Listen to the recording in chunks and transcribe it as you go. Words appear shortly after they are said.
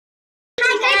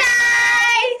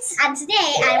And today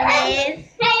I'm with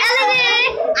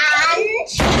Ellie and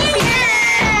Sienna.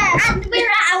 And we're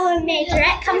at our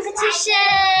majorette competition.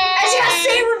 As you can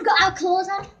see, we've got our clothes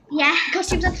on. Yeah.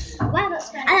 Costumes on. Wow,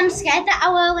 that's great. And I'm scared that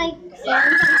our phones and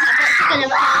tablets are gonna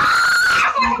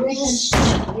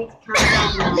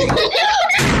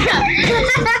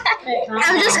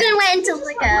I'm just gonna wait until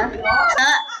they go.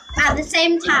 At the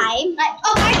same time,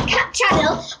 On my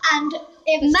channel and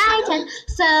my turn.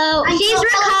 So she's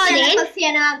recording.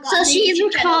 So she's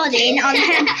recording on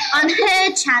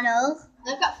her channel.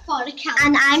 I've got 4 accounts.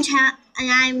 And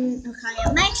I'm recording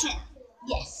on my channel.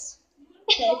 Yes.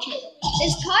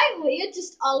 It's quite weird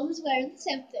just always wearing the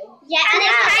same thing. Yeah, and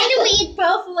it's kind of weird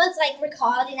both of us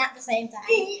recording at the same time.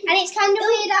 And it's kind of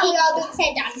weird that we all do the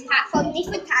same dance apart from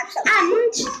different types of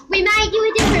dance. And we might do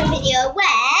a different video where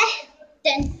I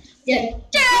just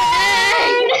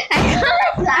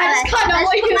can't put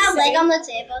my leg on the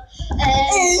table.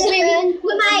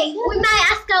 We might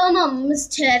ask our mums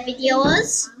to video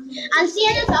us. And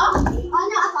Sienna's off. Oh no,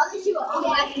 I thought that she was.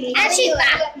 And she's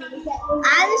back. And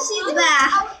she's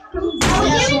back. We're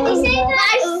doing this.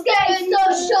 My skirt is so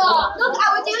short. Look, I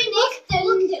was doing this.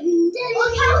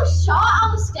 Look how short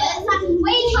our skirt is.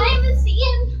 Wait, you can't even see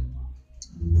him.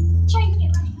 Try and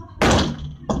get ready.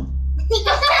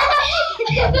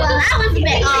 Well, that was a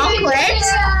bit awkward.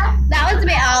 That was a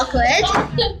bit awkward.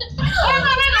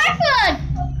 My phone.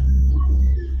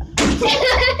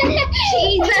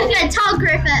 She's a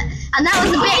photographer, and that was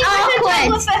a bit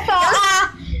awkward.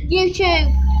 YouTube.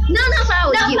 No, that's what I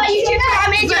was YouTube.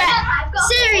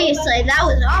 Seriously, that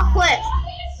was awkward.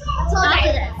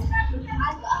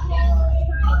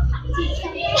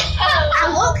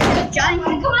 And look, Johnny.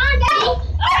 Come on, Daddy.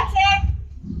 That's it.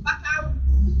 Back out.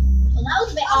 Well, that was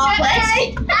a bit awkward.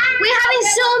 We're having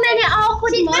so many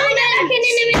awkward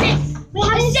moments. We're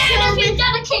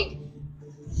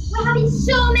having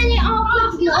so many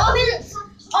awkward moments.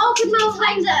 Awkward moments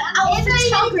like that. Our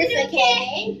photographer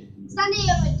came in. Stand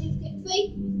here and do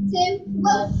 3, 2,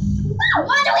 1.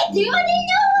 What do we do? I didn't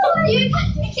know.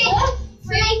 Okay,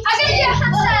 3. I'm going to do a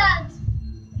handstand.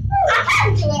 I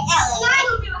can't do it, Ellie. I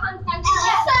will do a handstand.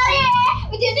 Sorry,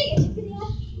 we're doing a YouTube video.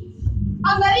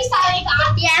 I'm very sorry,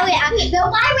 guys. Yeah, we are. No,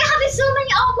 why are we having so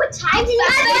many awkward times in my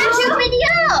YouTube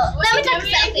video? Let me take a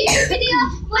selfie. Video.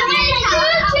 We're doing a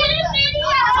YouTube video.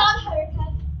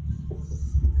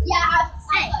 Yeah.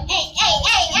 Hey,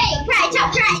 cry chop.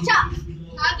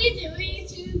 I've been doing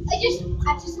YouTube. I just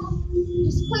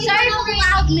Sorry for the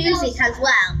loud music as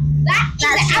well. That's the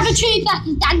amateur that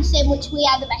is dancing, which we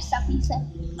are the best, obviously.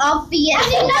 Obviously. I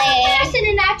think another person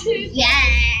in our troop. Yeah.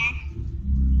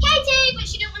 Katie, but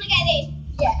she don't want to get it.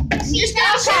 Yeah. Just go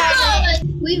for it.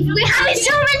 We're having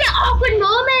so many awkward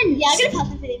moments. Yeah, I'm going to pop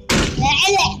up with it.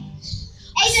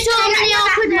 So many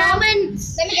awkward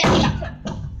moments. Let me get it back.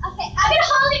 Okay, I'm going to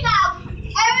hold it now.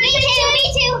 Me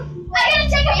too. I'm going to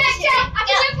take a picture. I'm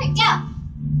going to take a picture.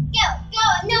 Go.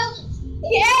 No.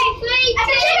 Yay, 3, 2,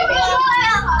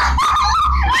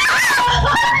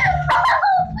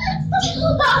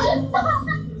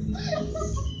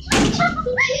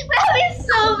 We're having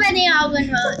so many awkward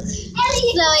moments.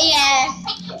 So yeah.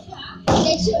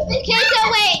 Okay, so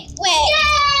wait. Yay!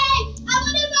 I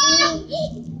want to vote.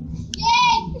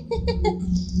 Yay!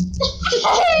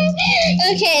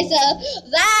 Okay, so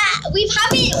that this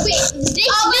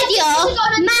video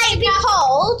might be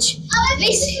called.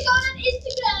 This is going on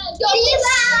Instagram.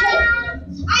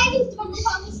 I have Instagram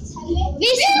account.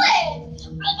 This is heavy.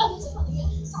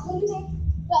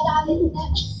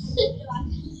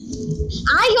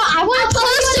 I want to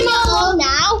post them all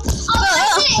now.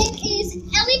 Our name is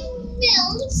Ellie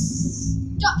Mills.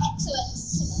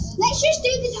 Let's just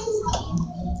do the dance.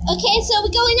 Okay, so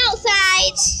we're going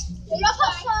outside. You're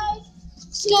outside.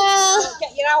 So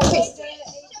Get your outfit.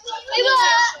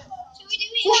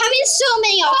 we're having so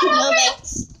many awkward moments.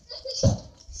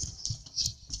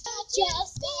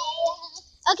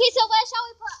 Okay, so where shall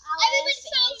we put our Everybody face?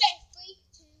 film it. 3,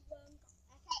 2, 1.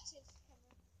 I can't see the camera.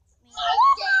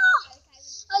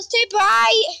 Oh, it's too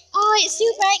bright. Oh, it's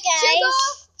too bright, guys.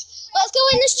 Let's go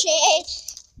in the shade.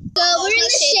 So we're in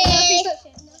the shade.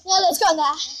 No, let's go in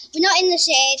there. We're not in the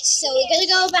shade, so we're gonna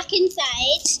go back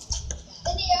inside.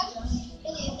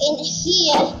 In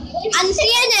here. And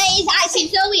Sienna is actually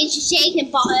so weird, she's shaking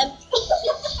bottom.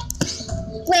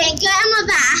 Wait, get on my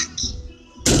back.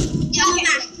 Get on my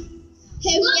back.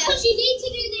 Look, because you need to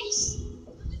do this.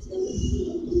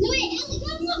 No, wait, Ellie,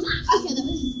 get on my back. Okay,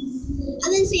 And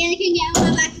then Sienna can get on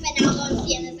my back, but now go on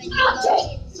Sienna's and you go.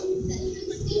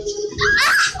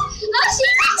 Oh,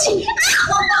 she's actually.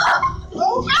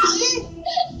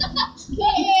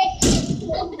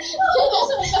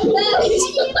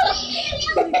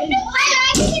 That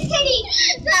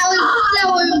was so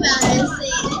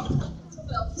embarrassing.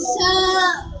 So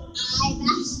I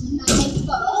bashed my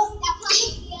foot,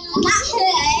 and that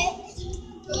hurt.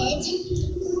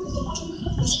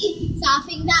 So I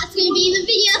think that's going to be the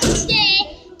video.